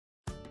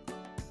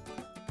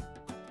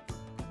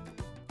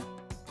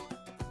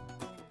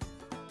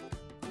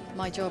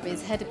My job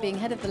is being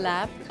head of the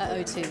lab at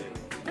O2.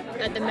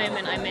 At the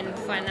moment I'm in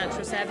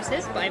financial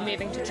services, but I'm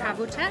moving to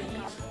travel tech.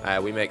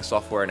 We make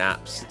software and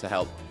apps to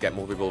help get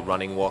more people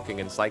running, walking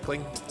and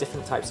cycling.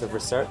 Different types of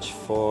research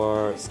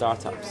for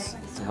startups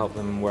to help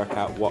them work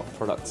out what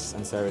products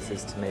and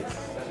services to make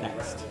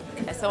next.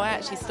 So I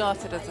actually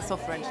started as a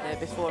software engineer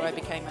before I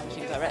became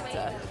managing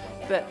director,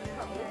 but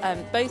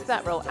both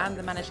that role and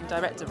the managing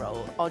director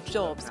role are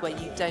jobs where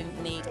you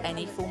don't need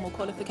any formal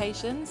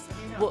qualifications.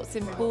 What's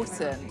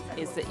important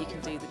is that you can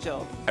do the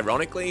job.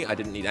 Ironically, I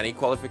didn't need any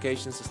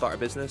qualifications to start a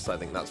business. I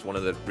think that's one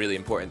of the really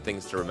important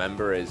things to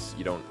remember is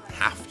you don't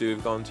have to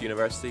have gone to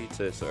university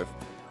to sort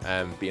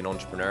of be an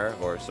entrepreneur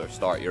or sort of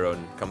start your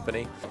own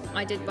company.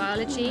 I did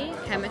biology,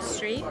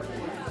 chemistry,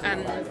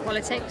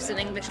 politics and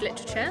English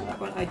literature.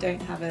 Well, I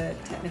don't have a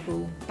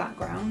technical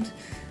background,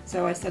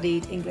 so I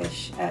studied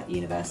English at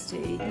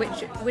university.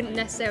 Which wouldn't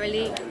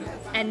necessarily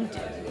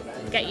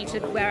get you to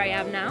where I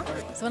am now.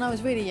 So when I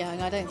was really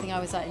young, I don't think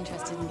I was that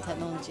interested in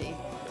technology.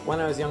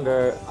 When I was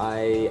younger,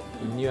 I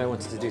knew I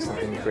wanted to do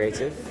something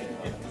creative,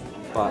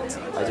 but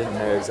I didn't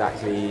know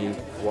exactly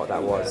what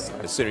that was.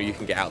 The sooner you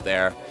can get out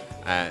there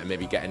and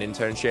maybe get an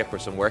internship or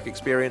some work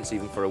experience,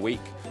 even for a week.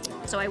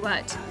 So I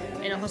worked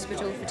in a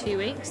hospital for 2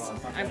 weeks.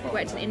 I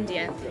worked in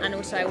India, and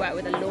also I worked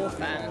with a law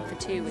firm for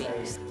 2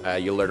 weeks.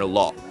 You'll learn a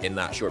lot in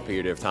that short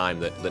period of time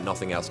that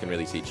nothing else can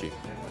really teach you.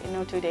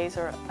 No 2 days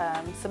are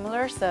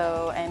similar,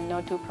 and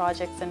no two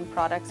projects and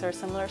products are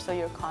similar, so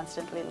you're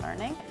constantly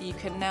learning. You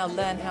can now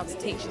learn how to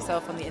teach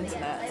yourself on the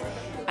internet,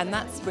 and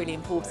that's really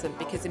important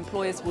because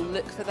employers will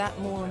look for that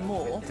more and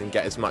more. And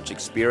get as much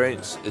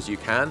experience as you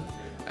can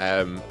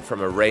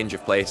from a range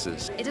of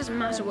places. It doesn't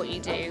matter what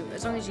you do,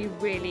 as long as you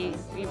really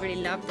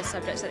love the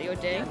subjects that you're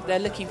doing. They're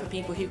looking for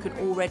people who can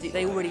already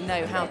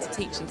know how to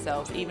teach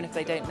themselves, even if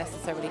they don't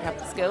necessarily have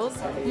the skills.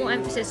 More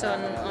emphasis on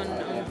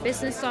the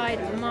business side,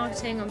 on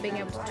marketing, on being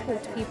able to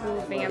talk to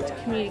people, being able to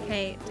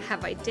communicate, to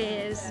have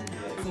ideas.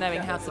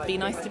 Knowing how to be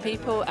nice to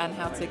people and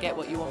how to get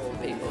what you want from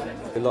people.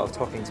 A lot of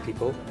talking to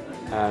people,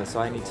 so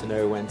I need to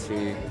know when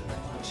to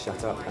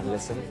shut up and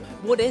listen.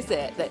 What is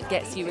it that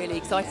gets you really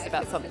excited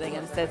about something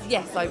and says,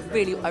 yes, I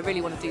really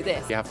want to do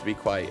this? You have to be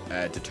quite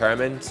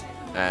determined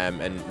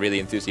and really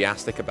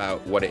enthusiastic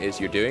about what it is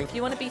you're doing. If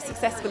you want to be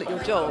successful at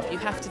your job, you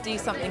have to do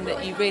something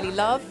that you really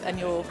love and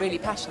you're really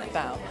passionate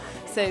about.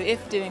 So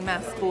if doing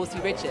maths bores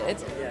you rigid,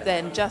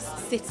 then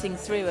just sitting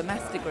through a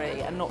maths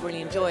degree and not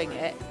really enjoying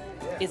it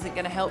isn't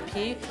going to help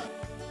you.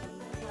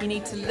 You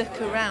need to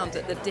look around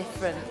at the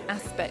different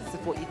aspects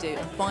of what you do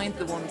and find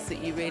the ones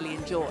that you really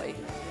enjoy.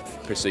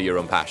 Pursue your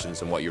own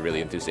passions and what you're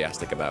really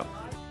enthusiastic about.